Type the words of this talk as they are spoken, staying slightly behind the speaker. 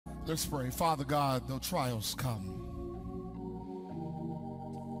Let's pray. Father God, though trials come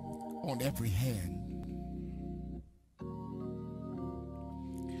on every hand,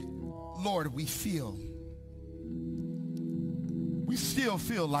 Lord, we still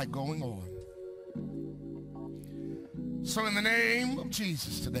feel like going on. So in the name of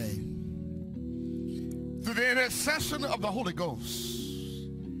Jesus today, through the intercession of the Holy Ghost,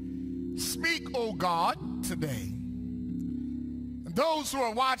 speak, oh God, today. And those who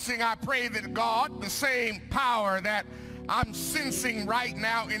are watching, I pray that God, the same power that I'm sensing right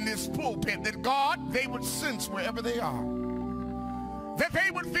now in this pulpit, that God, they would sense wherever they are, that they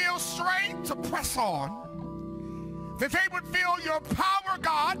would feel strength to press on, that they would feel your power,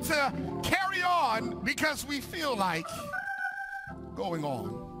 God, to carry on because we feel like going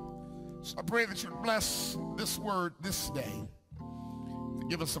on. So I pray that you bless this word this day.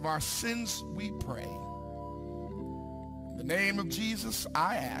 Forgive us of our sins, we pray. In the name of Jesus,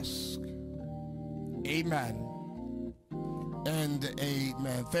 I ask. Amen and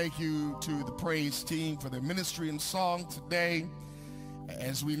amen. Thank you to the praise team for their ministry and song today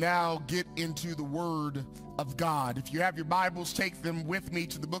as we now get into the Word of God. If you have your Bibles, take them with me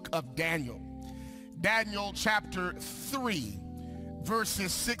to the book of Daniel. Daniel chapter 3,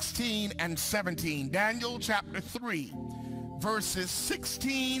 verses 16 and 17. Daniel chapter 3, verses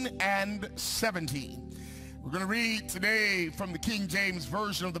 16 and 17. We're going to read today from the King James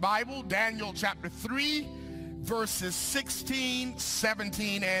Version of the Bible, Daniel chapter 3, verses 16,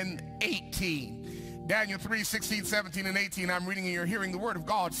 17, and 18. Daniel 3, 16, 17, and 18, I'm reading and you're hearing the word of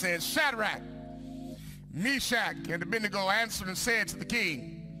God says, Shadrach, Meshach, and Abednego answered and said to the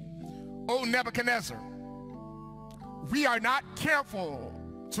king, O Nebuchadnezzar, we are not careful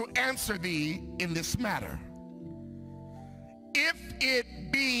to answer thee in this matter. If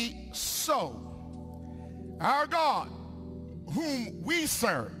it be so, our God, whom we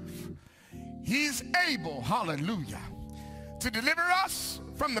serve, he's able, hallelujah, to deliver us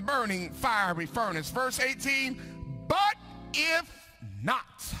from the burning fiery furnace. Verse 18, but if not,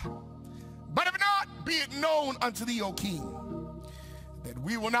 be it known unto thee, O king, that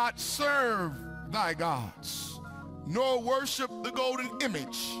we will not serve thy gods, nor worship the golden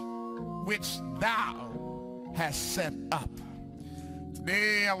image which thou hast set up.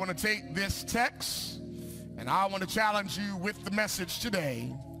 Today I want to take this text and I want to challenge you with the message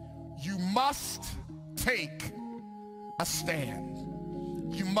today. You must take a stand.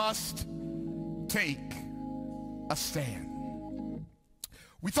 You must take a stand.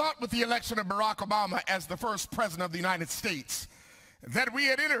 We thought with the election of Barack Obama as the first president of the United States that we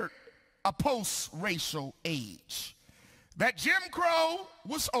had entered a post-racial age, that Jim Crow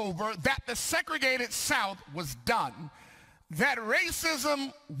was over, that the segregated South was done, that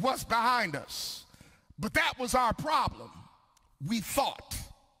racism was behind us. But that was our problem. We thought.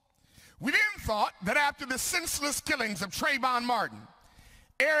 We then thought that after the senseless killings of Trayvon Martin,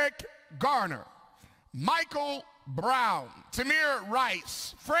 Eric Garner, Michael Brown, Tamir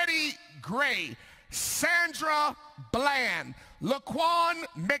Rice, Freddie Gray, Sandra Bland, Laquan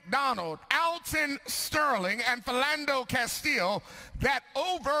McDonald, Alton Sterling, and Philando Castile, that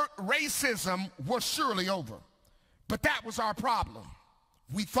overt racism was surely over. But that was our problem.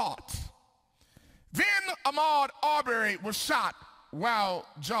 We thought. Then Ahmaud Arbery was shot while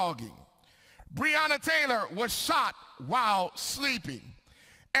jogging. Breonna Taylor was shot while sleeping.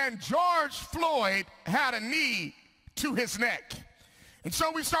 And George Floyd had a knee to his neck. And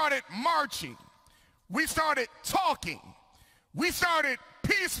so we started marching. We started talking. We started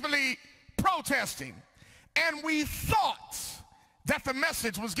peacefully protesting. And we thought that the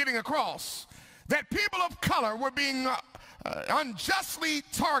message was getting across, that people of color were being unjustly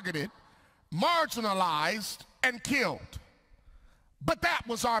targeted, marginalized, and killed. But that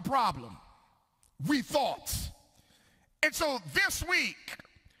was our problem. We thought. And so this week,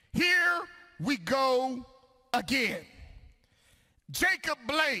 here we go again. Jacob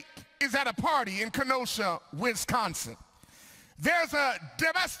Blake is at a party in Kenosha, Wisconsin. There's a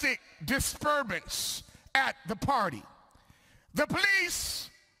domestic disturbance at the party. The police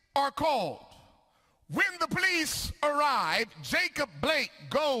are called. When the police arrive, Jacob Blake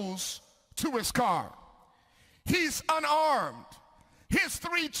goes to his car. He's unarmed. His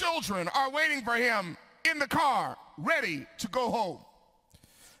 3 children are waiting for him in the car, ready to go home.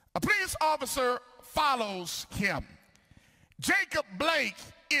 A police officer follows him. Jacob Blake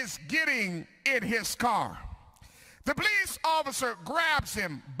is getting in his car. The police officer grabs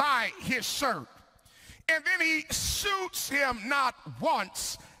him by his shirt, and then he shoots him not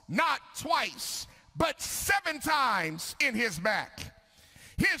once, not twice, but 7 times in his back.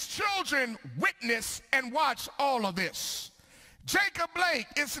 His children witness and watch all of this. Jacob Blake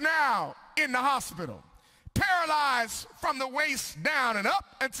is now in the hospital, paralyzed from the waist down, and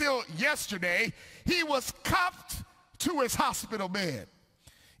up until yesterday, he was cuffed to his hospital bed.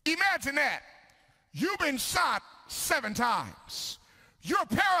 Imagine that. You've been shot 7 times. You're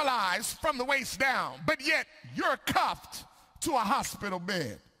paralyzed from the waist down, but yet you're cuffed to a hospital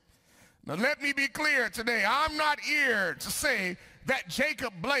bed. Now let me be clear today. I'm not here to say that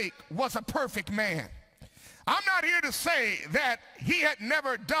Jacob Blake was a perfect man. I'm not here to say that he had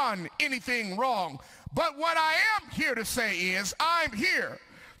never done anything wrong. But what I am here to say is I'm here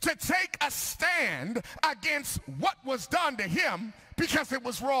to take a stand against what was done to him because it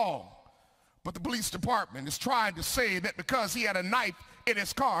was wrong. But the police department is trying to say that because he had a knife in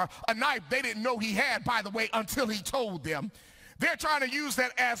his car, a knife they didn't know he had, by the way, until he told them, they're trying to use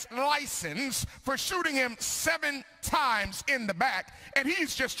that as license for shooting him 7 times in the back, and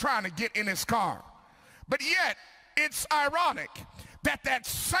he's just trying to get in his car. But yet, it's ironic that that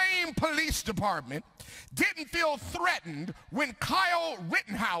same police department didn't feel threatened when Kyle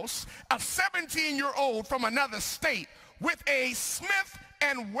Rittenhouse, a 17-year-old from another state with a Smith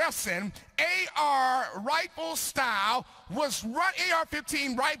 & Wesson AR-15 rifle style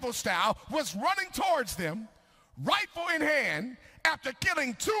was running towards them, rifle in hand, after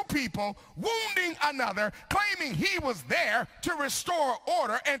killing 2 people, wounding another, claiming he was there to restore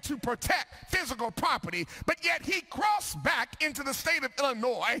order and to protect physical property. But yet he crossed back into the state of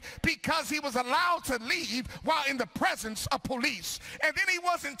Illinois because he was allowed to leave while in the presence of police. And then he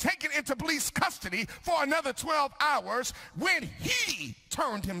wasn't taken into police custody for another 12 hours when he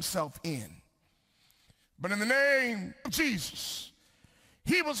turned himself in. But in the name of Jesus,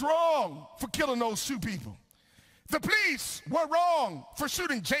 he was wrong for killing those 2 people. The police were wrong for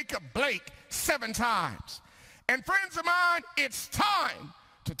shooting Jacob Blake 7 times. And friends of mine, it's time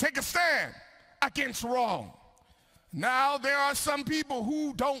to take a stand against wrong. Now, there are some people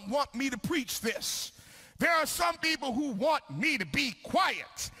who don't want me to preach this. There are some people who want me to be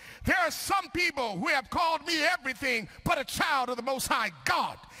quiet. There are some people who have called me everything but a child of the Most High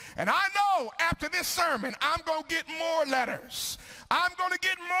God. And I know after this sermon, I'm going to get more letters. I'm going to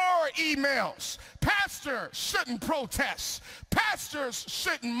get more emails. Pastors shouldn't protest. Pastors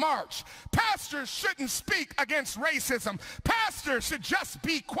shouldn't march. Pastors shouldn't speak against racism. Pastors should just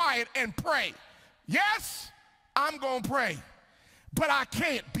be quiet and pray. Yes, I'm going to pray, but I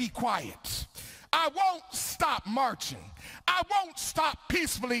can't be quiet. I won't stop marching. I won't stop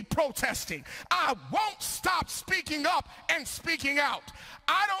peacefully protesting. I won't stop speaking up and speaking out.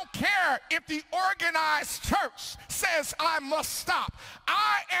 I don't care if the organized church says I must stop.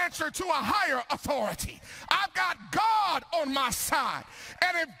 I answer to a higher authority. I've got God on my side.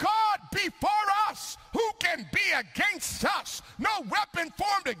 And if God be for us, who can be against us? No weapon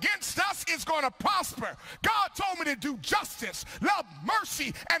formed against us is going to prosper. God told me to do justice, love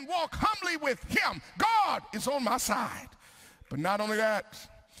mercy, and walk humbly with him. God is on my side. But not only that,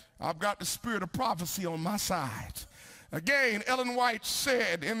 I've got the spirit of prophecy on my side. Again, Ellen White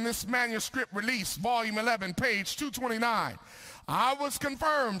said in this manuscript release, volume 11, page 229, I was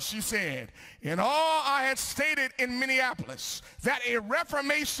confirmed, she said, in all I had stated in Minneapolis, that a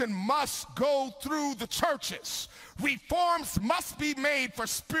reformation must go through the churches. Reforms must be made for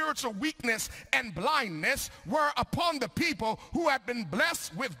spiritual weakness and blindness were upon the people who have been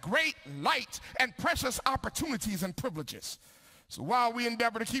blessed with great light and precious opportunities and privileges. So while we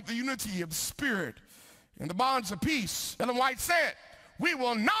endeavor to keep the unity of the Spirit and the bonds of peace, Ellen White said, we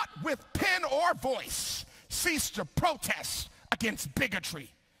will not with pen or voice cease to protest against bigotry.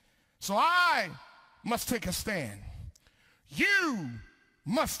 So I must take a stand. You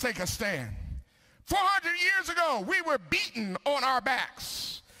must take a stand. 400 years ago, we were beaten on our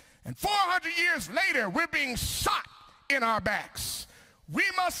backs. And 400 years later, we're being shot in our backs. We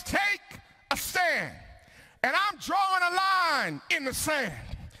must take a stand. And I'm drawing a line in the sand.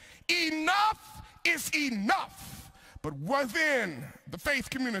 Enough is enough. But within the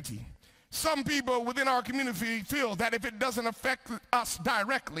faith community, some people within our community feel that if it doesn't affect us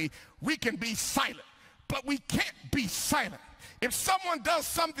directly, we can be silent. But we can't be silent. If someone does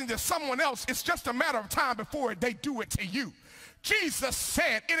something to someone else, it's just a matter of time before they do it to you. Jesus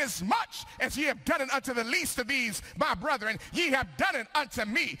said, inasmuch as ye have done it unto the least of these, my brethren, ye have done it unto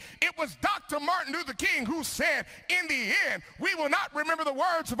me. It was Dr. Martin Luther King who said, in the end, we will not remember the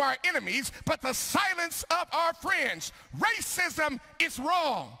words of our enemies, but the silence of our friends. Racism is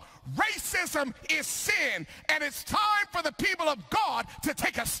wrong. Racism is sin, and it's time for the people of God to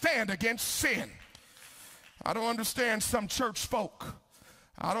take a stand against sin. I don't understand some church folk.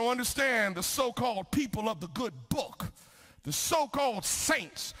 I don't understand the so-called people of the good book, the so-called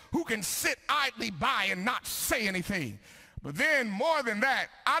saints who can sit idly by and not say anything. But then more than that,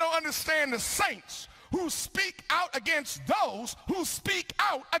 I don't understand the saints who speak out against those who speak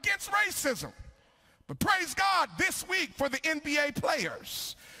out against racism. But praise God this week for the NBA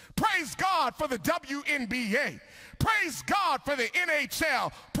players. Praise God for the WNBA. Praise God for the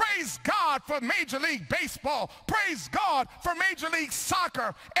NHL. Praise God for Major League Baseball. Praise God for Major League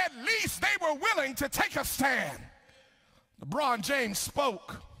Soccer. At least they were willing to take a stand. LeBron James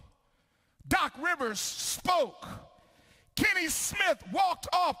spoke. Doc Rivers spoke. Kenny Smith walked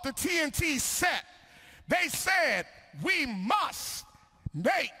off the TNT set. They said, we must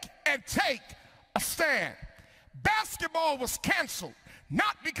make and take a stand. Basketball was canceled,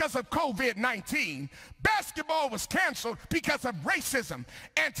 not because of COVID-19. Basketball was canceled because of racism.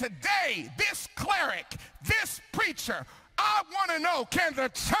 And today, this cleric, this preacher, I want to know, can the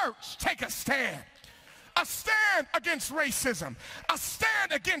church take a stand? A stand against racism, a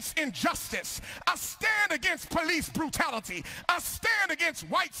stand against injustice, a stand against police brutality, a stand against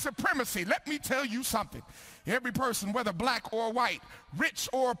white supremacy. Let me tell you something. Every person, whether black or white, rich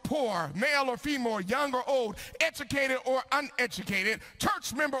or poor, male or female, young or old, educated or uneducated,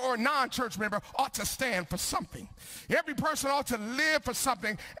 church member or non-church member, ought to stand for something. Every person ought to live for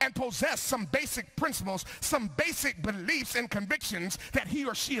something and possess some basic principles, some basic beliefs and convictions that he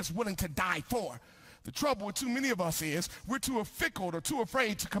or she is willing to die for. The trouble with too many of us is we're too fickle or too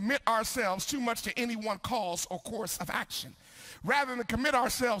afraid to commit ourselves too much to any one cause or course of action. Rather than commit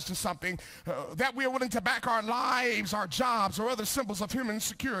ourselves to something that we are willing to back our lives, our jobs, or other symbols of human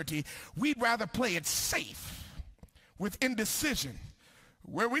security, we'd rather play it safe with indecision,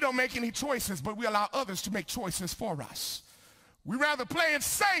 where we don't make any choices, but we allow others to make choices for us. We'd rather play it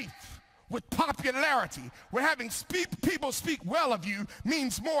safe with popularity, where having people speak well of you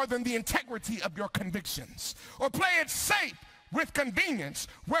means more than the integrity of your convictions. Or play it safe with convenience,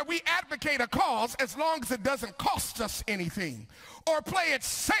 where we advocate a cause as long as it doesn't cost us anything. Or play it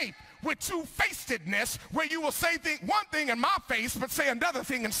safe with two-facedness, where you will say one thing in my face but say another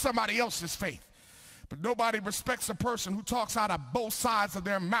thing in somebody else's face. But nobody respects a person who talks out of both sides of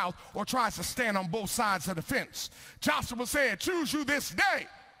their mouth or tries to stand on both sides of the fence. Joshua said, choose you this day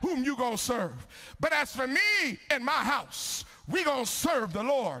whom you gonna serve. But as for me and my house, we gonna serve the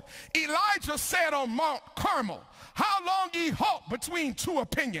Lord. Elijah said on Mount Carmel, how long ye halt between two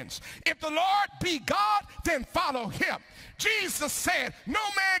opinions? If the Lord be God, then follow him. Jesus said, no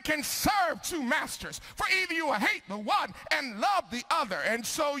man can serve two masters, for either you will hate the one and love the other, and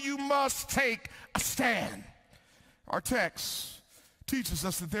so you must take a stand. Our text teaches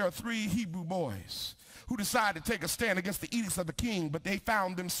us that there are three Hebrew boys who decided to take a stand against the edicts of the king, but they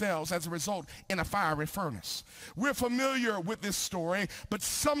found themselves as a result in a fiery furnace. We're familiar with this story, but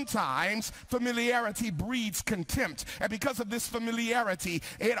sometimes familiarity breeds contempt. And because of this familiarity,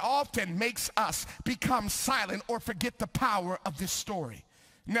 it often makes us become silent or forget the power of this story.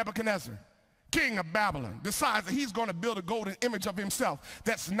 Nebuchadnezzar, king of Babylon, decides that he's going to build a golden image of himself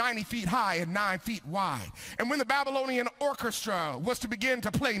that's 90 feet high and 9 feet wide. And when the Babylonian orchestra was to begin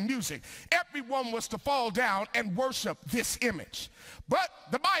to play music, everyone was to fall down and worship this image. But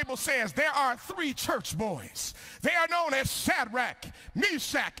the Bible says there are three church boys. They are known as Shadrach,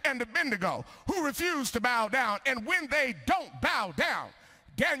 Meshach, and Abednego, who refuse to bow down. And when they don't bow down,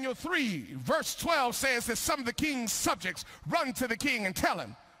 Daniel 3 verse 12 says that some of the king's subjects run to the king and tell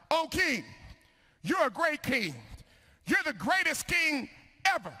him, "O king, you're a great king. You're the greatest king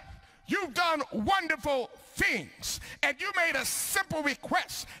ever. You've done wonderful things. And you made a simple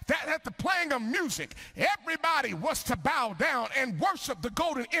request that at the playing of music, everybody was to bow down and worship the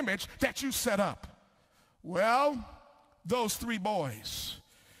golden image that you set up." Well, those three boys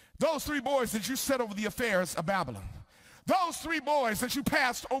that you set over the affairs of Babylon, those three boys that you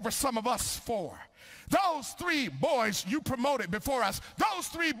passed over some of us for, those three boys you promoted before us, those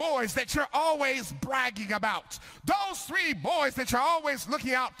three boys that you're always bragging about, those three boys that you're always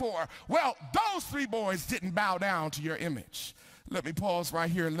looking out for, well, those three boys didn't bow down to your image. Let me pause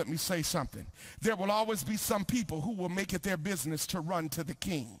right here and let me say something. There will always be some people who will make it their business to run to the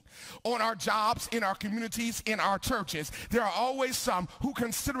king. On our jobs, in our communities, in our churches, there are always some who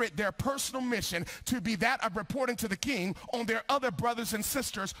consider it their personal mission to be that of reporting to the king on their other brothers and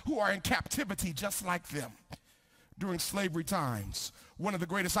sisters who are in captivity just like them. During slavery times, one of the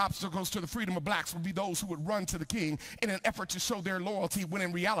greatest obstacles to the freedom of blacks would be those who would run to the king in an effort to show their loyalty, when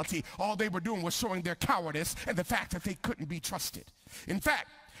in reality, all they were doing was showing their cowardice and the fact that they couldn't be trusted. In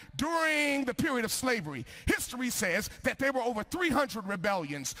fact, during the period of slavery, history says that there were over 300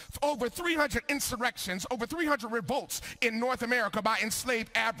 rebellions, over 300 insurrections, over 300 revolts in North America by enslaved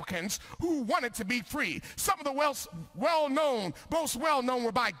Africans who wanted to be free. Some of the most well-known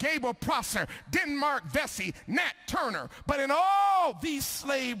were by Gabriel Prosser, Denmark Vesey, Nat Turner. But in all these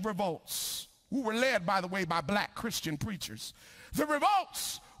slave revolts, who were led, by the way, by black Christian preachers, the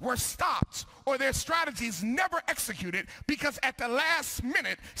revolts were stopped or their strategies never executed because at the last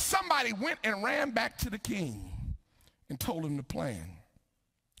minute, somebody went and ran back to the king and told him the plan.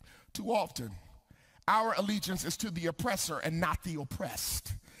 Too often, our allegiance is to the oppressor and not the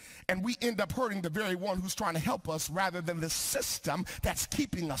oppressed. And we end up hurting the very one who's trying to help us rather than the system that's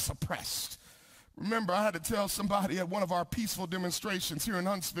keeping us oppressed. Remember, I had to tell somebody at one of our peaceful demonstrations here in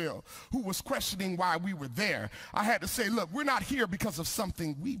Huntsville who was questioning why we were there. I had to say, look, we're not here because of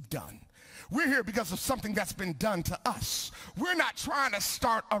something we've done. We're here because of something that's been done to us. We're not trying to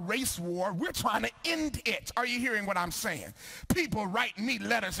start a race war. We're trying to end it. Are you hearing what I'm saying? People writing me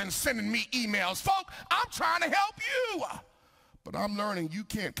letters and sending me emails. Folk, I'm trying to help you. But I'm learning you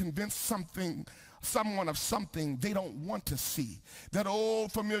can't convince someone of something they don't want to see. That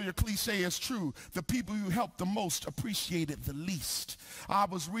old familiar cliche is true. The people you help the most appreciate it the least. I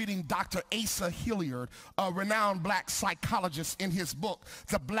was reading Dr. Asa Hilliard, a renowned black psychologist, in his book,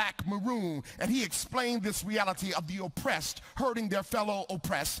 The Black Maroon, and he explained this reality of the oppressed hurting their fellow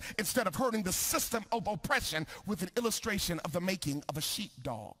oppressed instead of hurting the system of oppression with an illustration of the making of a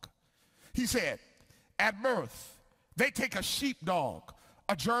sheepdog. He said, at birth, they take a sheepdog,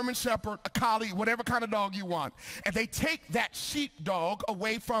 a German Shepherd, a Collie, whatever kind of dog you want, and they take that sheepdog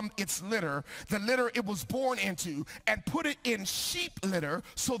away from its litter, the litter it was born into, and put it in sheep litter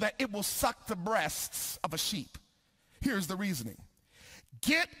so that it will suck the breasts of a sheep. Here's the reasoning.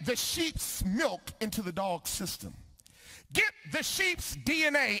 Get the sheep's milk into the dog's system. Get the sheep's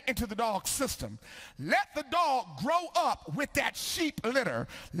DNA into the dog's system. Let the dog grow up with that sheep litter.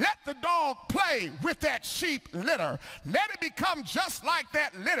 Let the dog play with that sheep litter. Let it become just like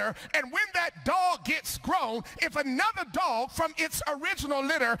that litter. And when that dog gets grown, if another dog from its original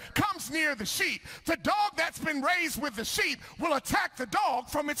litter comes near the sheep, the dog that's been raised with the sheep will attack the dog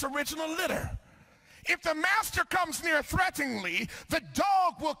from its original litter. If the master comes near threateningly, the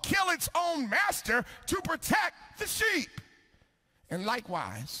dog will kill its own master to protect the sheep. And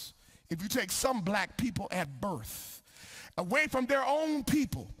likewise, if you take some black people at birth away from their own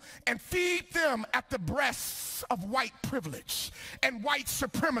people and feed them at the breasts of white privilege and white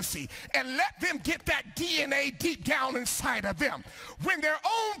supremacy and let them get that DNA deep down inside of them, when their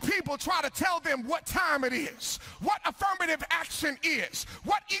own people try to tell them what time it is, what affirmative action is,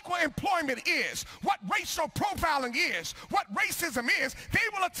 what equal employment is, what racial profiling is, what racism is, they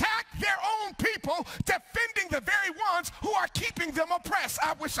will attack their own people, defending the very ones who are keeping them oppressed.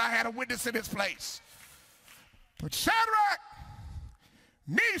 I wish I had a witness in this place. But Shadrach,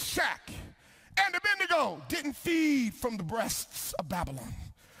 Meshach, and Abednego didn't feed from the breasts of Babylon.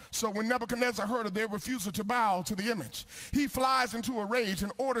 So when Nebuchadnezzar heard of their refusal to bow to the image, he flies into a rage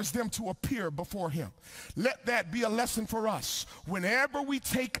and orders them to appear before him. Let that be a lesson for us. Whenever we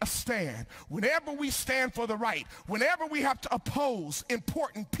take a stand, whenever we stand for the right, whenever we have to oppose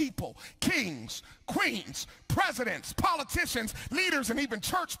important people, kings, queens, presidents, politicians, leaders, and even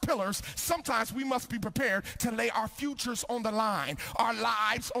church pillars, sometimes we must be prepared to lay our futures on the line, our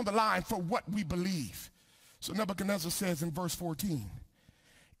lives on the line for what we believe. So Nebuchadnezzar says in verse 14,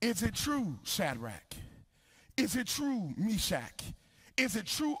 is it true, Shadrach? Is it true, Meshach? Is it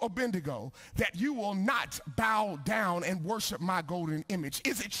true, Abednego, that you will not bow down and worship my golden image?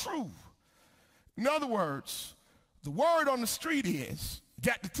 Is it true? In other words, the word on the street is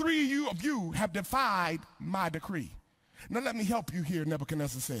that the three of you have defied my decree. Now let me help you here,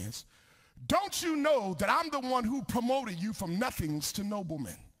 Nebuchadnezzar says. Don't you know that I'm the one who promoted you from nothings to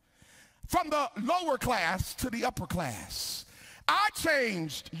noblemen, from the lower class to the upper class? I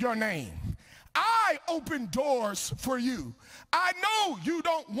changed your name. I opened doors for you. I know you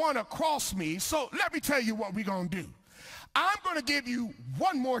don't want to cross me, so let me tell you what we're going to do. I'm going to give you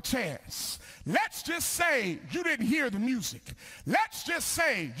one more chance. Let's just say you didn't hear the music. Let's just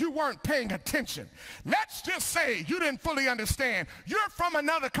say you weren't paying attention. Let's just say you didn't fully understand. You're from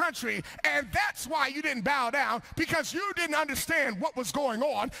another country, and that's why you didn't bow down, because you didn't understand what was going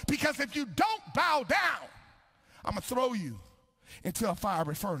on. Because if you don't bow down, I'm going to throw you into a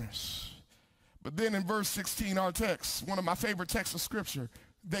fiery furnace. But then in verse 16, our text, one of my favorite texts of scripture,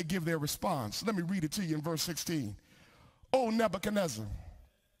 they give their response. Let me read it to you in verse 16. O Nebuchadnezzar,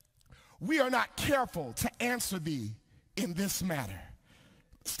 we are not careful to answer thee in this matter.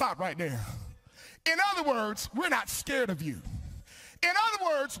 Stop right there. In other words, we're not scared of you. In other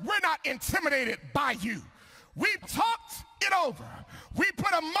words, we're not intimidated by you. We talked it over. We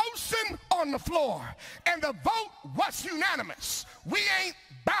put a motion on the floor, and the vote was unanimous. We ain't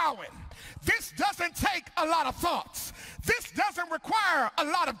bowing. This doesn't take a lot of thoughts. This doesn't require a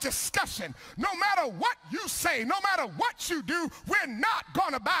lot of discussion. No matter what you say, no matter what you do, we're not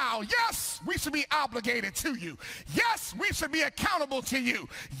going to bow. Yes, we should be obligated to you. Yes, we should be accountable to you.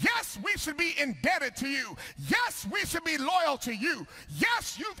 Yes, we should be indebted to you. Yes, we should be loyal to you.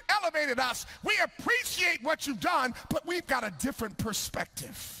 Yes, you've elevated us. We appreciate what you've done, but we've got a different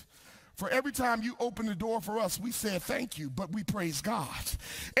perspective. For every time you open the door for us, we say thank you, but we praise God.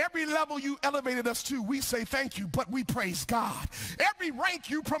 Every level you elevated us to, we say thank you, but we praise God. Every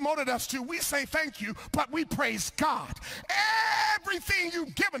rank you promoted us to, we say thank you, but we praise God. Everything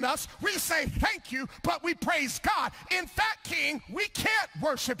you've given us, we say thank you, but we praise God. In fact, King, we can't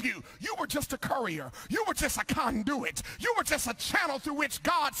worship you. You were just a courier. You were just a conduit. You were just a channel through which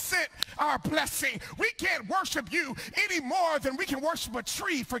God sent our blessing. We can't worship you any more than we can worship a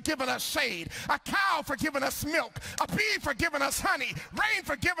tree for giving us shade, a cow for giving us milk, a bee for giving us honey, rain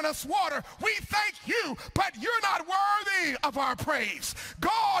for giving us water. We thank you, but you're not worthy of our praise.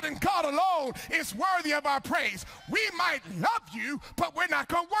 God and God alone is worthy of our praise. We might love you, but we're not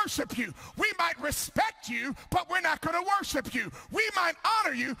going to worship you. We might respect you, but we're not going to worship you. We might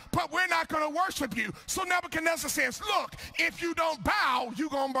honor you, but we're not going to worship you. So Nebuchadnezzar says, look, if you don't bow, you're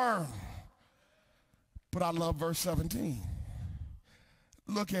going to burn. But I love verse 17.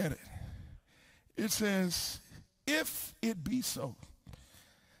 Look at it. It says, if it be so,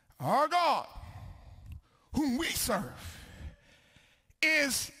 our God, whom we serve,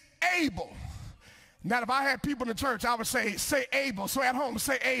 is able. Now, if I had people in the church, I would say able. So at home,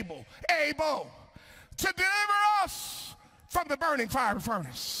 say able. Able to deliver us from the burning fiery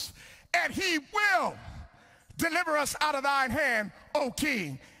furnace. And he will deliver us out of thine hand, O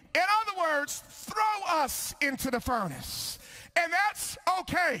king. In other words, throw us into the furnace. And that's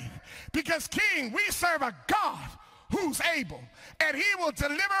okay, because King, we serve a God who's able, and he will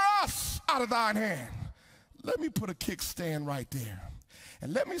deliver us out of thine hand. Let me put a kickstand right there.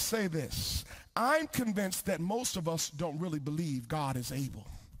 And let me say this. I'm convinced that most of us don't really believe God is able.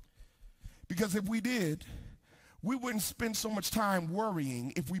 Because if we did, we wouldn't spend so much time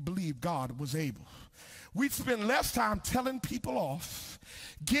worrying if we believed God was able. We'd spend less time telling people off,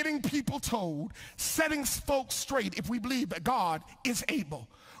 getting people told, setting folks straight if we believe that God is able.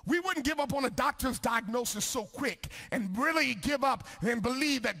 We wouldn't give up on a doctor's diagnosis so quick and really give up and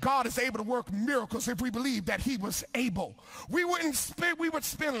believe that God is able to work miracles if we believe that he was able. We would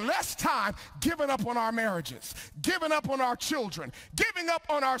spend less time giving up on our marriages, giving up on our children, giving up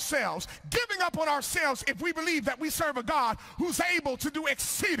on ourselves if we believe that we serve a God who's able to do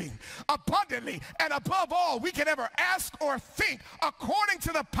exceeding abundantly and above all we can ever ask or think, according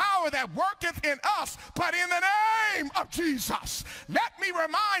to the power that worketh in us. But in the name of Jesus, let me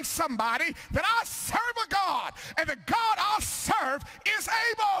remind somebody that I serve a God, and the God I serve is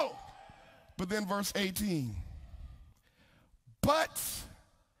able. But then verse 18, but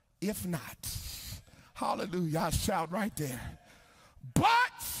if not, hallelujah, I shout right there. But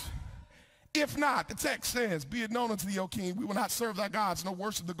if not, the text says, be it known unto thee, O king, we will not serve thy gods, nor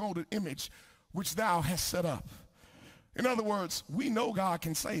worship the golden image which thou hast set up. In other words, we know God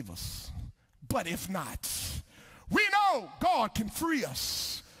can save us, but if not, we know God can free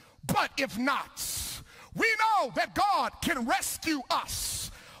us, but if not, we know that God can rescue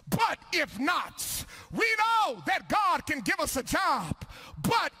us, but if not, we know that God can give us a job,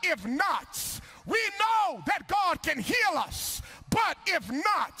 but if not, we know that God can heal us, but if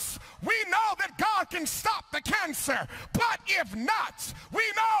not, we know that God can stop the cancer, but if not, we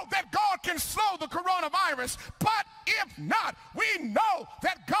know that God can slow the coronavirus, but if not, we know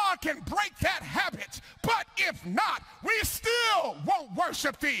that God can break that habit, but if not, we still won't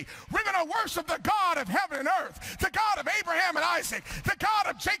worship thee. We're going to worship the God of heaven and earth, the God of Abraham and Isaac, the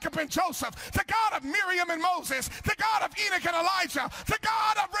God of Jacob and Joseph, the God of Miriam and Moses, the God of Enoch and Elijah, the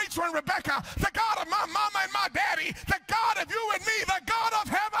God of Rachel and Rebecca, the God of my mama and my daddy, the God of you and me, the God of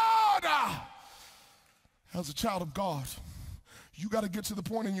heaven. As a child of God, you got to get to the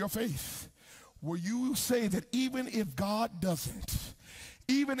point in your faith where you say that even if God doesn't,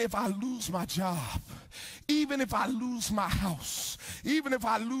 even if I lose my job, even if I lose my house, even if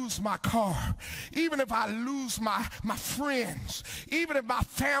I lose my car, even if I lose my friends, even if my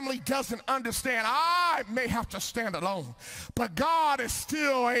family doesn't understand, I may have to stand alone. But God is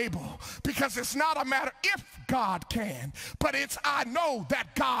still able, because it's not a matter if God can, but it's I know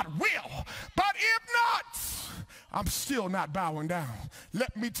that God will. But if not, I'm still not bowing down.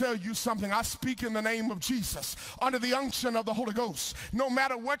 Let me tell you something. I speak in the name of Jesus, under the unction of the Holy Ghost. No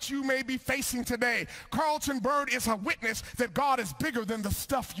matter what you may be facing today, Carlton, Byrd is a witness that God is bigger than the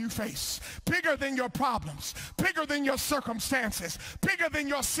stuff you face, bigger than your problems, bigger than your circumstances, bigger than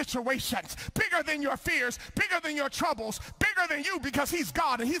your situations, bigger than your fears, bigger than your troubles, bigger than you, because he's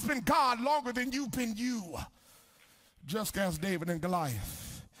God, and he's been God longer than you've been you. Just ask David and Goliath.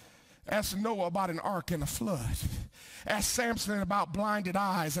 Ask Noah about an ark and a flood. Ask Samson about blinded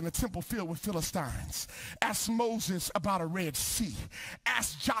eyes and a temple filled with Philistines. Ask Moses about a Red Sea.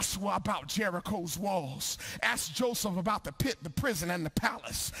 Ask Joshua about Jericho's walls. Ask Joseph about the pit, the prison, and the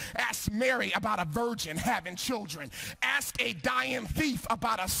palace. Ask Mary about a virgin having children. Ask a dying thief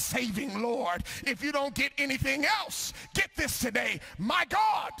about a saving Lord. If you don't get anything else, get this today. My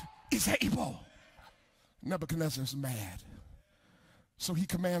God is able. Nebuchadnezzar's mad. So he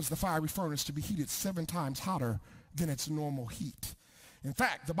commands the fiery furnace to be heated 7 times hotter than its normal heat. In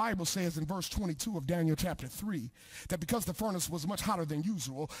fact, the Bible says in verse 22 of Daniel chapter 3 that because the furnace was much hotter than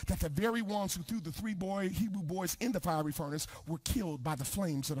usual, that the very ones who threw the 3 Hebrew boys in the fiery furnace were killed by the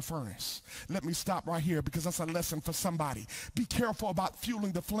flames of the furnace. Let me stop right here, because that's a lesson for somebody. Be careful about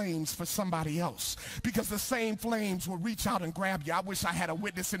fueling the flames for somebody else, because the same flames will reach out and grab you. I wish I had a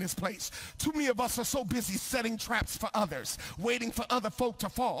witness in this place. Too many of us are so busy setting traps for others, waiting for other folk to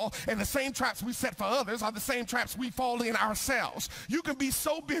fall, and the same traps we set for others are the same traps we fall in ourselves. You can be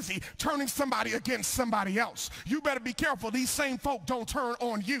so busy turning somebody against somebody else. You better be careful these same folk don't turn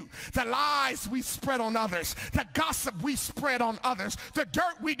on you. The lies we spread on others, the gossip we spread on others, the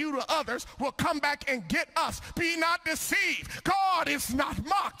dirt we do to others will come back and get us. Be not deceived. God is not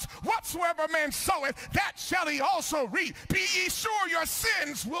mocked. Whatsoever man soweth, that shall he also reap. Be ye sure your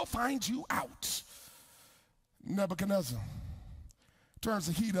sins will find you out. Nebuchadnezzar turns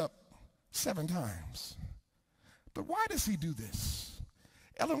the heat up 7 times. But why does he do this?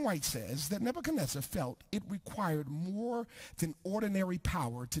 Ellen White says that Nebuchadnezzar felt it required more than ordinary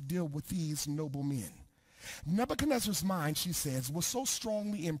power to deal with these noble men. Nebuchadnezzar's mind, she says, was so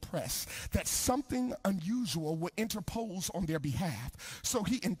strongly impressed that something unusual would interpose on their behalf. So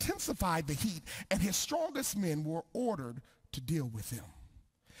he intensified the heat, and his strongest men were ordered to deal with them.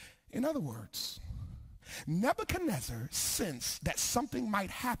 In other words, Nebuchadnezzar sensed that something might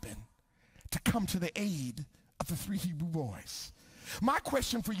happen to come to the aid of the 3 Hebrew boys. My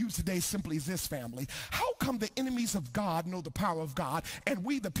question for you today simply is this, family. How come the enemies of God know the power of God, and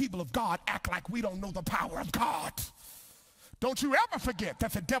we, the people of God, act like we don't know the power of God? Don't you ever forget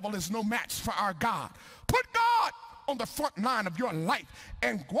that the devil is no match for our God. Put God on the front line of your life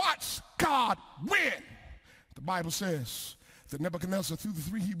and watch God win. The Bible says that Nebuchadnezzar threw the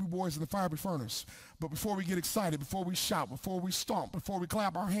 3 Hebrew boys in the fiery furnace. But before we get excited, before we shout, before we stomp, before we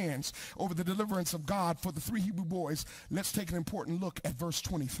clap our hands over the deliverance of God for the 3 Hebrew boys, let's take an important look at verse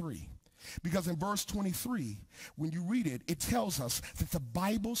 23. Because in verse 23, when you read it, it tells us that the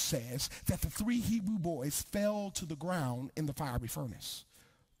Bible says that the 3 Hebrew boys fell to the ground in the fiery furnace.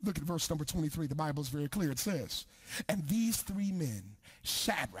 Look at verse number 23. The Bible is very clear. It says, and these 3 men,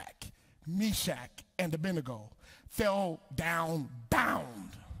 Shadrach, Meshach, and Abednego, fell down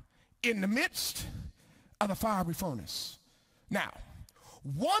bound in the midst of the fiery furnace. Now,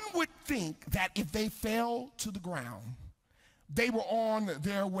 one would think that if they fell to the ground, they were on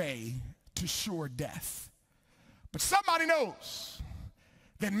their way to sure death. But somebody knows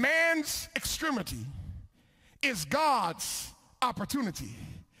that man's extremity is God's opportunity.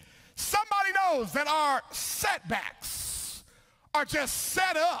 Somebody knows that our setbacks are just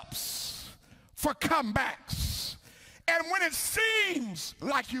setups for comebacks. And when it seems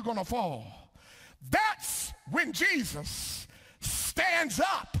like you're going to fall, that's when Jesus stands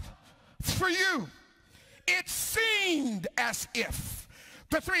up for you. It seemed as if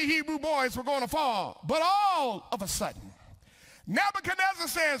the 3 Hebrew boys were going to fall, but all of a sudden, Nebuchadnezzar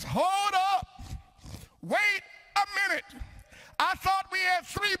says, hold up, wait a minute. I thought we had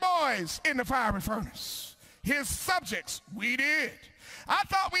 3 boys in the fiery furnace. His subjects, we did. I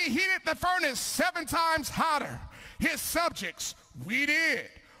thought we heated the furnace 7 times hotter. His subjects, we did.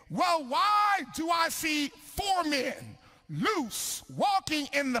 Well, why do I see 4 men loose walking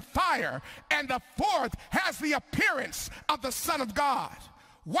in the fire, and the 4th has the appearance of the Son of God?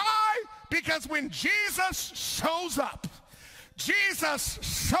 Why? Because when Jesus shows up, Jesus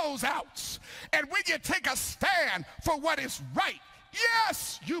shows out. And when you take a stand for what is right,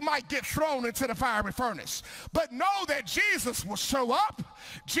 yes, you might get thrown into the fiery furnace, but know that Jesus will show up,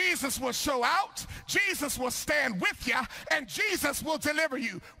 Jesus will show out, Jesus will stand with you, and Jesus will deliver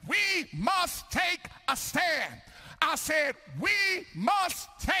you. We must take a stand. I said, we must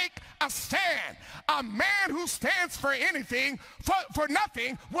take a stand. A man who who stands for anything, for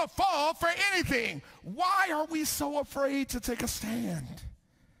nothing, will fall for anything. Why are we so afraid to take a stand?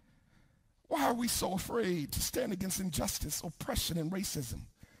 Why are we so afraid to stand against injustice, oppression, and racism?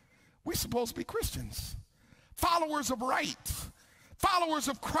 We're supposed to be Christians, followers of right, followers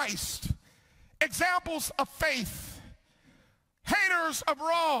of Christ, examples of faith, haters of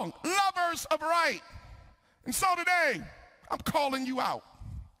wrong, lovers of right. And so today, I'm calling you out.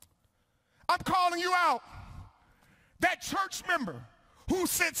 I'm calling you out. That church member who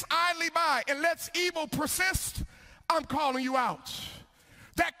sits idly by and lets evil persist, I'm calling you out.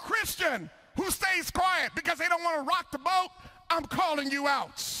 That Christian who stays quiet because they don't want to rock the boat, I'm calling you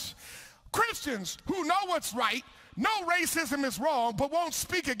out. Christians who know what's right, know racism is wrong, but won't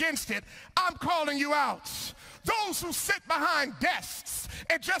speak against it, I'm calling you out. Those who sit behind desks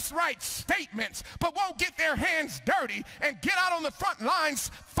and just write statements, but won't get their hands dirty and get out on the front lines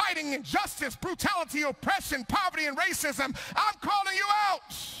fighting injustice, brutality, oppression, poverty, and racism, I'm calling you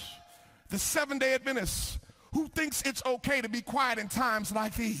out. The Seventh-day Adventist who thinks it's okay to be quiet in times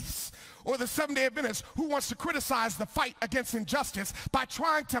like these. Or the Seventh-day Adventist who wants to criticize the fight against injustice by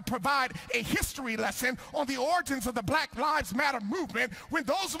trying to provide a history lesson on the origins of the Black Lives Matter movement, when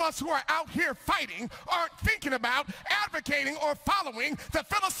those of us who are out here fighting aren't thinking about, advocating, or following the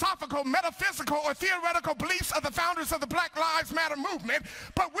philosophical, metaphysical, or theoretical beliefs of the founders of the Black Lives Matter movement,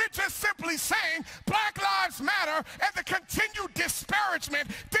 but we're just simply saying Black Lives Matter, and the continued disparagement,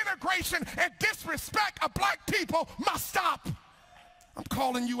 denigration, and disrespect of black people must stop. I'm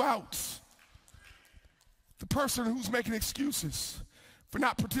calling you out. The person who's making excuses for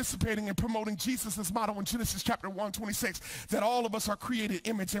not participating in promoting Jesus' motto in Genesis chapter 1:26, that all of us are created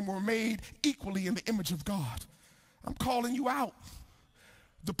image and were made equally in the image of God. I'm calling you out.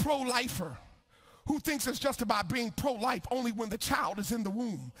 The pro-lifer who thinks it's just about being pro-life only when the child is in the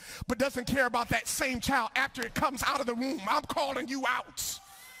womb, but doesn't care about that same child after it comes out of the womb. I'm calling you out.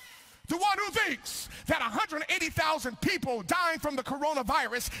 The one who thinks that 180,000 people dying from the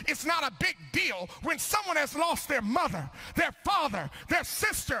coronavirus is not a big deal when someone has lost their mother, their father, their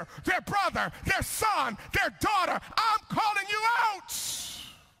sister, their brother, their son, their daughter. I'm calling you out.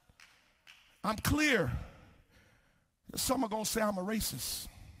 I'm clear. Some are going to say I'm a racist.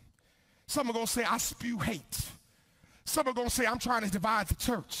 Some are going to say I spew hate. Some are going to say I'm trying to divide the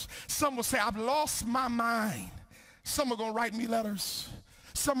church. Some will say I've lost my mind. Some are going to write me letters.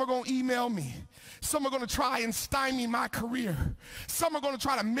 Some are going to email me. Some are going to try and stymie my career. Some are going to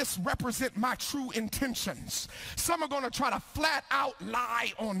try to misrepresent my true intentions. Some are going to try to flat out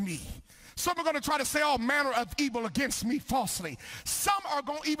lie on me. Some are going to try to say all manner of evil against me falsely. Some are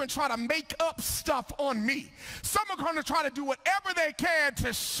going to even try to make up stuff on me. Some are going to try to do whatever they can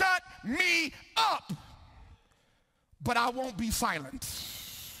to shut me up. But I won't be silent.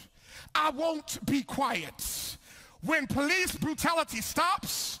 I won't be quiet. When police brutality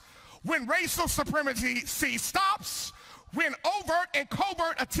stops, when racial supremacy stops, when overt and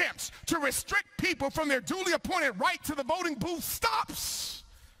covert attempts to restrict people from their duly appointed right to the voting booth stops,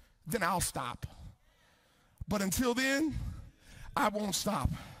 then I'll stop. But until then, I won't stop.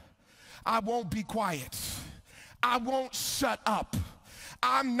 I won't be quiet. I won't shut up.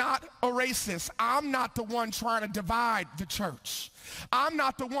 I'm not a racist. I'm not the one trying to divide the church. I'm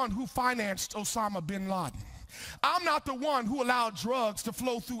not the one who financed Osama bin Laden. I'm not the one who allowed drugs to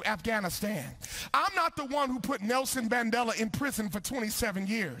flow through Afghanistan. I'm not the one who put Nelson Mandela in prison for 27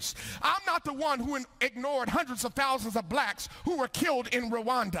 years. I'm not the one who ignored hundreds of thousands of blacks who were killed in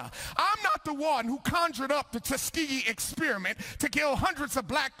Rwanda. I'm not the one who conjured up the Tuskegee experiment to kill hundreds of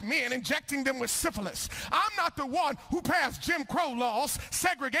black men, injecting them with syphilis. I'm not the one who passed Jim Crow laws,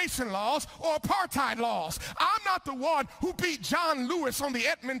 segregation laws, or apartheid laws. I'm not the one who beat John Lewis on the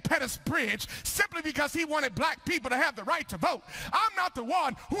Edmund Pettus Bridge simply because he wanted black people to have the right to vote. I'm not the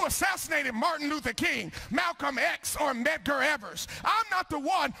one who assassinated Martin Luther King, Malcolm X, or Medgar Evers. I'm not the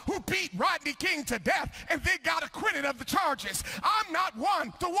one who beat Rodney King to death and then got acquitted of the charges. I'm not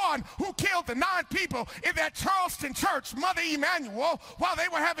the one who killed the 9 people in that Charleston church, Mother Emanuel, while they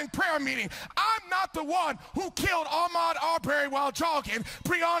were having prayer meeting. I'm not the one who killed Ahmaud Arbery while jogging,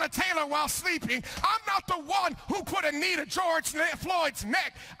 Breonna Taylor while sleeping. I'm not the one who put a knee to George Floyd's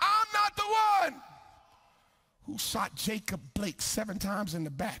neck. I'm not the one who shot Jacob Blake 7 times in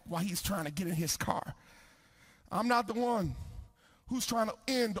the back while he's trying to get in his car. I'm not the one who's trying to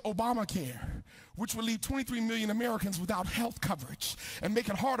end Obamacare, which will leave 23 million Americans without health coverage and make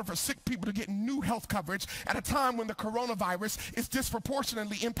it harder for sick people to get new health coverage at a time when the coronavirus is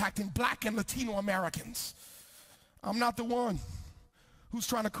disproportionately impacting black and Latino Americans. I'm not the one who's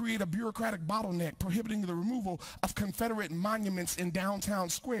trying to create a bureaucratic bottleneck prohibiting the removal of Confederate monuments in downtown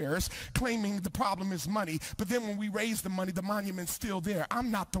squares, claiming the problem is money. But then when we raise the money, the monument's still there.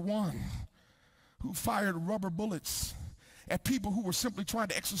 I'm not the one who fired rubber bullets at people who were simply trying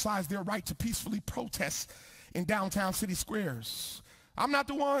to exercise their right to peacefully protest in downtown city squares. I'm not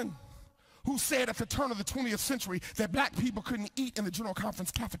the one who said at the turn of the 20th century that black people couldn't eat in the General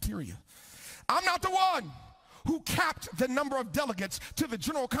Conference cafeteria. I'm not the one who capped the number of delegates to the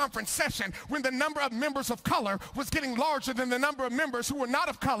General Conference session when the number of members of color was getting larger than the number of members who were not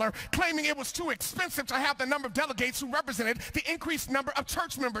of color, claiming it was too expensive to have the number of delegates who represented the increased number of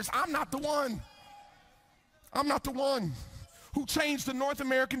church members. I'm not the one. I'm not the one who changed the North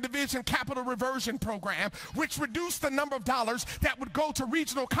American Division Capital Reversion Program, which reduced the number of dollars that would go to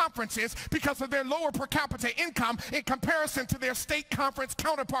regional conferences because of their lower per capita income in comparison to their state conference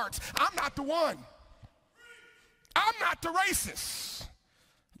counterparts. I'm not the one. I'm not the racist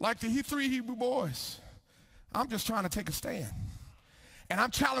like the three Hebrew boys. I'm just trying to take a stand. And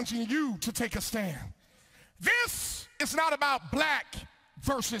I'm challenging you to take a stand. This is not about black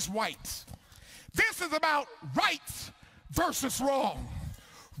versus white. This is about right versus wrong.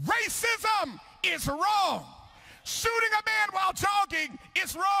 Racism is wrong. Shooting a man while jogging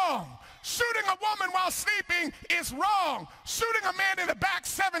is wrong. Shooting a woman while sleeping is wrong. Shooting a man in the back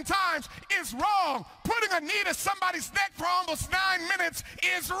 7 times is wrong. Putting a knee to somebody's neck for almost 9 minutes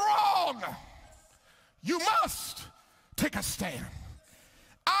is wrong. You must take a stand.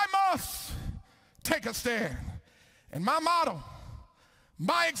 I must take a stand. And my motto,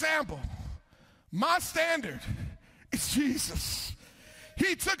 my example, my standard is Jesus.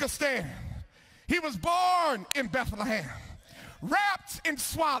 He took a stand. He was born in Bethlehem, wrapped in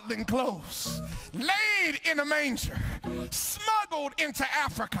swaddling clothes, laid in a manger, smuggled into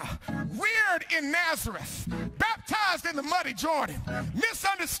Africa, reared in Nazareth, baptized in the muddy Jordan,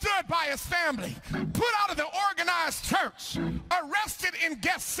 misunderstood by his family, put out of the organized church, arrested in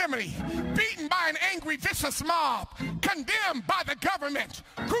Gethsemane, beaten by an angry, vicious mob, condemned by the government,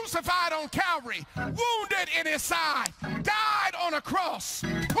 crucified on Calvary, wounded in his side, died on a cross,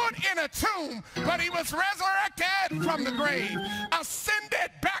 put in a tomb, but he was resurrected from the grave,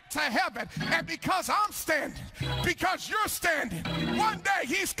 ascended back to heaven. And because I'm standing, because you're standing, one day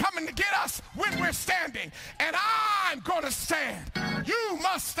he's coming to get us when we're standing. And I'm going to stand. You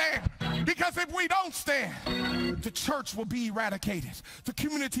must stand. Because if we don't stand, the church will be eradicated. The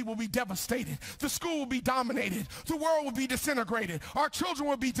community will be devastated. The school will be dominated. The world will be disintegrated. Our children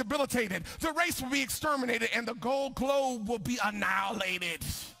will be debilitated. The race will be exterminated. And the gold globe will be annihilated.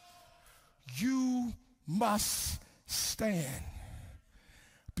 You must stand.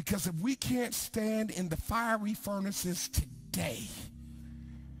 Because if we can't stand in the fiery furnaces today,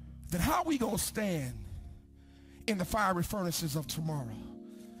 then how are we going to stand in the fiery furnaces of tomorrow?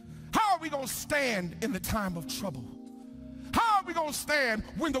 How are we going to stand in the time of trouble? How are we going to stand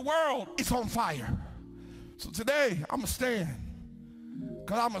when the world is on fire? So today, I'm going to stand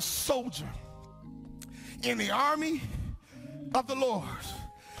because I'm a soldier in the army of the Lord.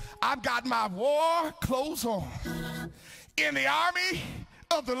 I've got my war clothes on in the army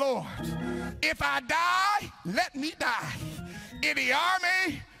of the Lord. If I die, let me die. In the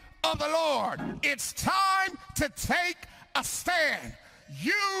army of the Lord, it's time to take a stand.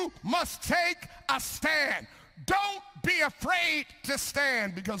 You must take a stand. Don't be afraid to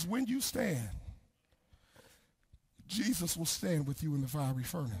stand, because when you stand, Jesus will stand with you in the fiery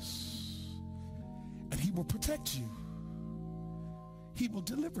furnace, and he will protect you. He will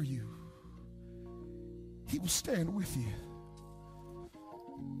deliver you. He will stand with you.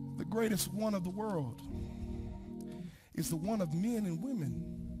 The greatest one of the world is the one of men and women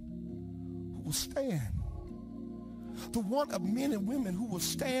who will stand. The one of men and women who will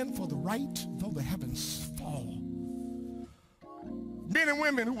stand for the right though the heavens fall. Men and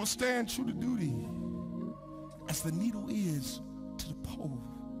women who will stand true to duty as the needle is to the pole.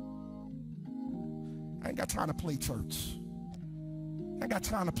 I ain't got time to play church. I ain't got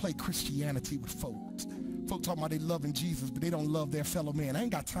time to play Christianity with folks. Folks talking about they loving Jesus, but they don't love their fellow man. I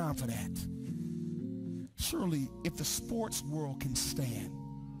ain't got time for that. Surely, if the sports world can stand,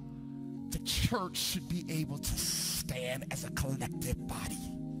 the church should be able to stand as a collective body.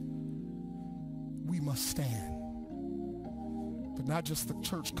 We must stand. But not just the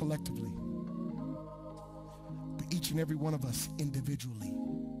church collectively, but each and every one of us individually.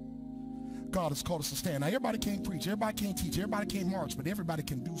 God has called us to stand. Now, everybody can't preach, everybody can't teach, everybody can't march, but everybody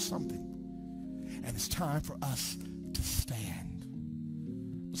can do something. And it's time for us to stand.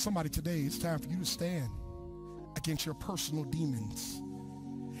 But somebody today, it's time for you to stand against your personal demons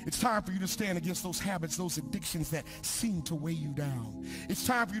It's time for you to stand against those habits, those addictions that seem to weigh you down. It's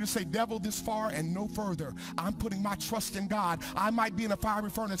time for you to say, devil, this far and no further. I'm putting my trust in God. I might be in a fiery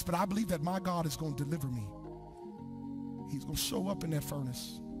furnace, but I believe that my God is going to deliver me. He's going to show up in that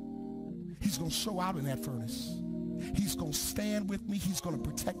furnace. He's going to show out in that furnace. He's going to stand with me. He's going to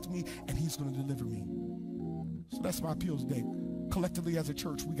protect me, and he's going to deliver me. So that's my appeal today. Collectively as a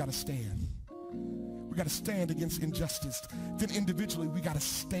church, we got to stand. We got to stand against injustice. Then individually, we got to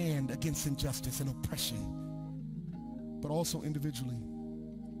stand against injustice and oppression. But also individually,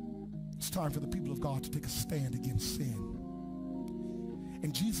 it's time for the people of God to take a stand against sin.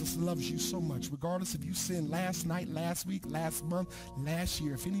 And Jesus loves you so much, regardless if you sinned last night, last week, last month, last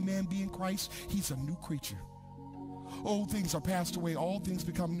year. If any man be in Christ, he's a new creature. Old things are passed away. All things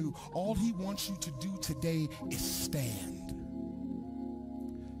become new. All he wants you to do today is stand.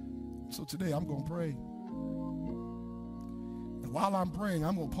 So today I'm going to pray. And while I'm praying,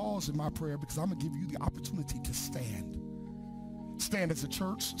 I'm going to pause in my prayer because I'm going to give you the opportunity to stand. Stand as a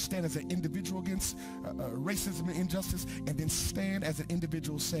church, stand as an individual against racism and injustice, and then stand as an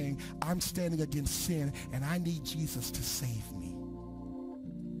individual saying, I'm standing against sin and I need Jesus to save me.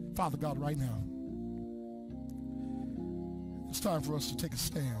 Father God, right now, it's time for us to take a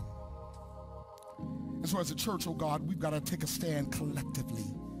stand. And so as a church, oh God, we've got to take a stand collectively.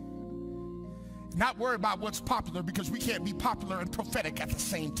 Not worry about what's popular, because we can't be popular and prophetic at the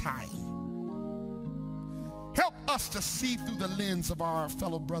same time. Help us to see through the lens of our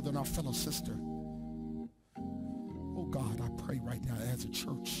fellow brother and our fellow sister. Oh God, I pray right now as a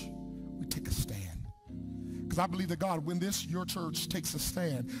church, we take a stand. Because I believe that God, when your church takes a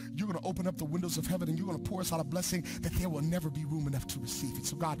stand, you're going to open up the windows of heaven and you're going to pour us out a blessing that there will never be room enough to receive it.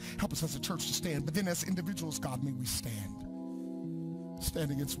 So God, help us as a church to stand. But then as individuals, God, may we stand.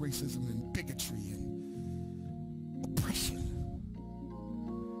 Stand against racism and bigotry and oppression.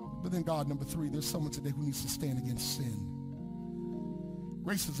 But then God, number 3, there's someone today who needs to stand against sin.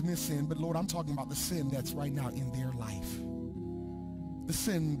 Racism is sin, but Lord, I'm talking about the sin that's right now in their life. The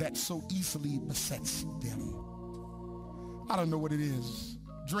sin that so easily besets them. I don't know what it is.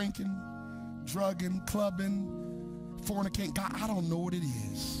 Drinking, drugging, clubbing, fornicating. God, I don't know what it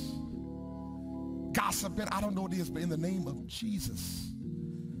is. Gossiping, I don't know what it is, but in the name of Jesus,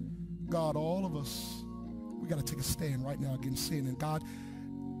 God, all of us, we got to take a stand right now against sin. And God,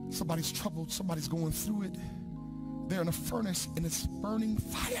 somebody's troubled, somebody's going through it. They're in a furnace and it's burning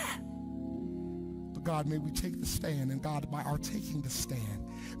fire. But God, may we take the stand, and God, by our taking the stand,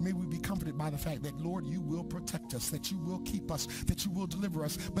 may we be comforted by the fact that, Lord, you will protect us, that you will keep us, that you will deliver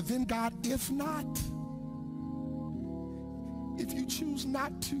us. But then, God, if not, if you choose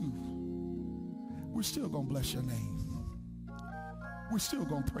not to, we're still going to bless your name. We're still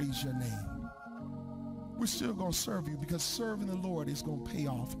going to praise your name. We're still going to serve you, because serving the Lord is going to pay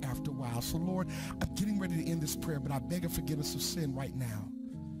off after a while. So, Lord, I'm getting ready to end this prayer, but I beg of forgiveness of sin right now.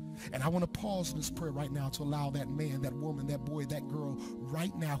 And I want to pause this prayer right now to allow that man, that woman, that boy, that girl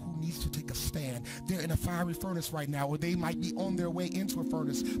right now who needs to take a stand. They're in a fiery furnace right now, or they might be on their way into a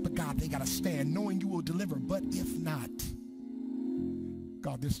furnace. But God, they got to stand knowing you will deliver. But if not,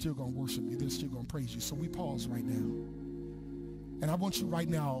 God, they're still going to worship you. They're still going to praise you. So we pause right now. And I want you right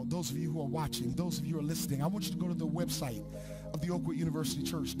now, those of you who are watching, those of you who are listening, I want you to go to the website of the Oakwood University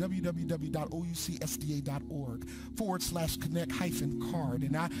Church, www.oucsda.org/connect-card.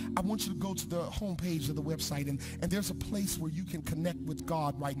 And I want you to go to the homepage of the website, and there's a place where you can connect with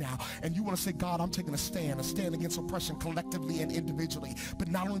God right now. And you want to say, God, I'm taking a stand against oppression collectively and individually. But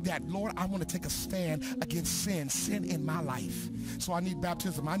not only that, Lord, I want to take a stand against sin in my life. So I need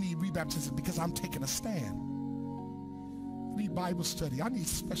baptism. I need rebaptism because I'm taking a stand. I need Bible study. I need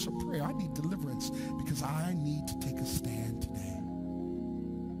special prayer. I need deliverance because I need to take a stand today.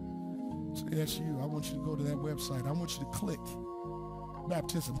 So that's you. I want you to go to that website. I want you to click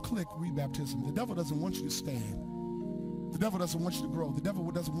baptism, click rebaptism. The devil doesn't want you to stand. The devil doesn't want you to grow. The devil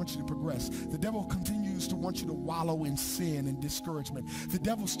doesn't want you to progress. The devil continues to want you to wallow in sin and discouragement. The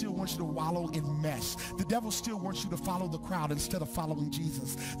devil still wants you to wallow in mess. The devil still wants you to follow the crowd instead of following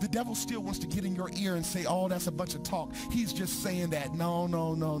Jesus. The devil still wants to get in your ear and say, oh, that's a bunch of talk. He's just saying that. No.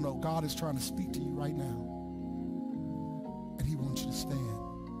 God is trying to speak to you right now. And he wants you to stand.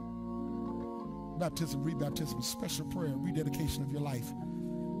 Baptism, rebaptism, special prayer, rededication of your life.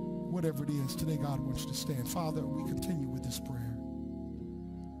 Whatever it is, today God wants you to stand. Father, we continue with this prayer.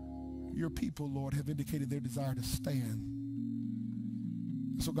 Your people, Lord, have indicated their desire to stand.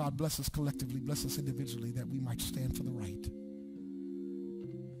 So God, bless us collectively, bless us individually, that we might stand for the right.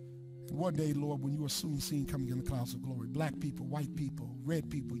 And one day, Lord, when you are soon seen coming in the clouds of glory, black people, white people, red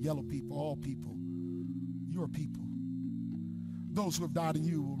people, yellow people, all people, your people, Those who have died in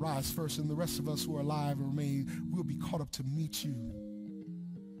you will rise first, and the rest of us who are alive and remain will be caught up to meet you.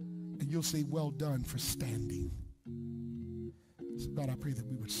 And you'll say, well done for standing. So God, I pray that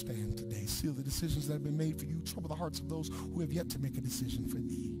we would stand today. Seal the decisions that have been made for you. Trouble the hearts of those who have yet to make a decision for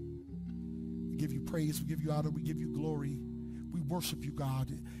thee. We give you praise. We give you honor. We give you glory. We worship you,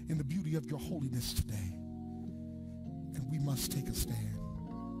 God, in the beauty of your holiness today. And we must take a stand.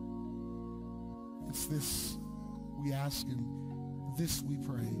 It's this we ask, and this we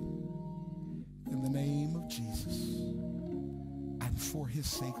pray. In the name of Jesus. And for his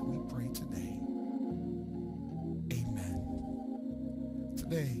sake we pray today. Amen.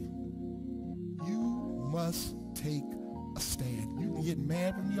 Today, you must take a stand. You can get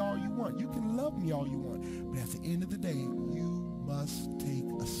mad with me all you want. You can love me all you want. But at the end of the day, you must take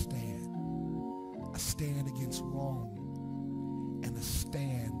a stand. A stand against wrong. And a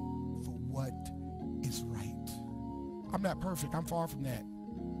stand for what is right. I'm not perfect. I'm far from that.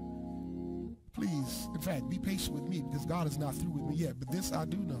 Please, in fact, be patient with me because God is not through with me yet. But this I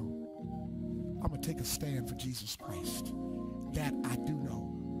do know. I'm going to take a stand for Jesus Christ. That I do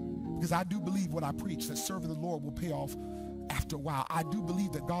know. Because I do believe what I preach, that serving the Lord will pay off after a while. I do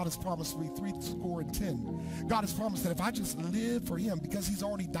believe that God has promised me 10. God has promised that if I just live for him, because he's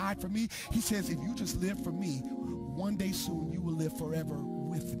already died for me, he says, if you just live for me, one day soon you will live forever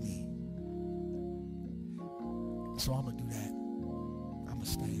with me. So I'm going to do that. I'm going to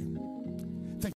stand.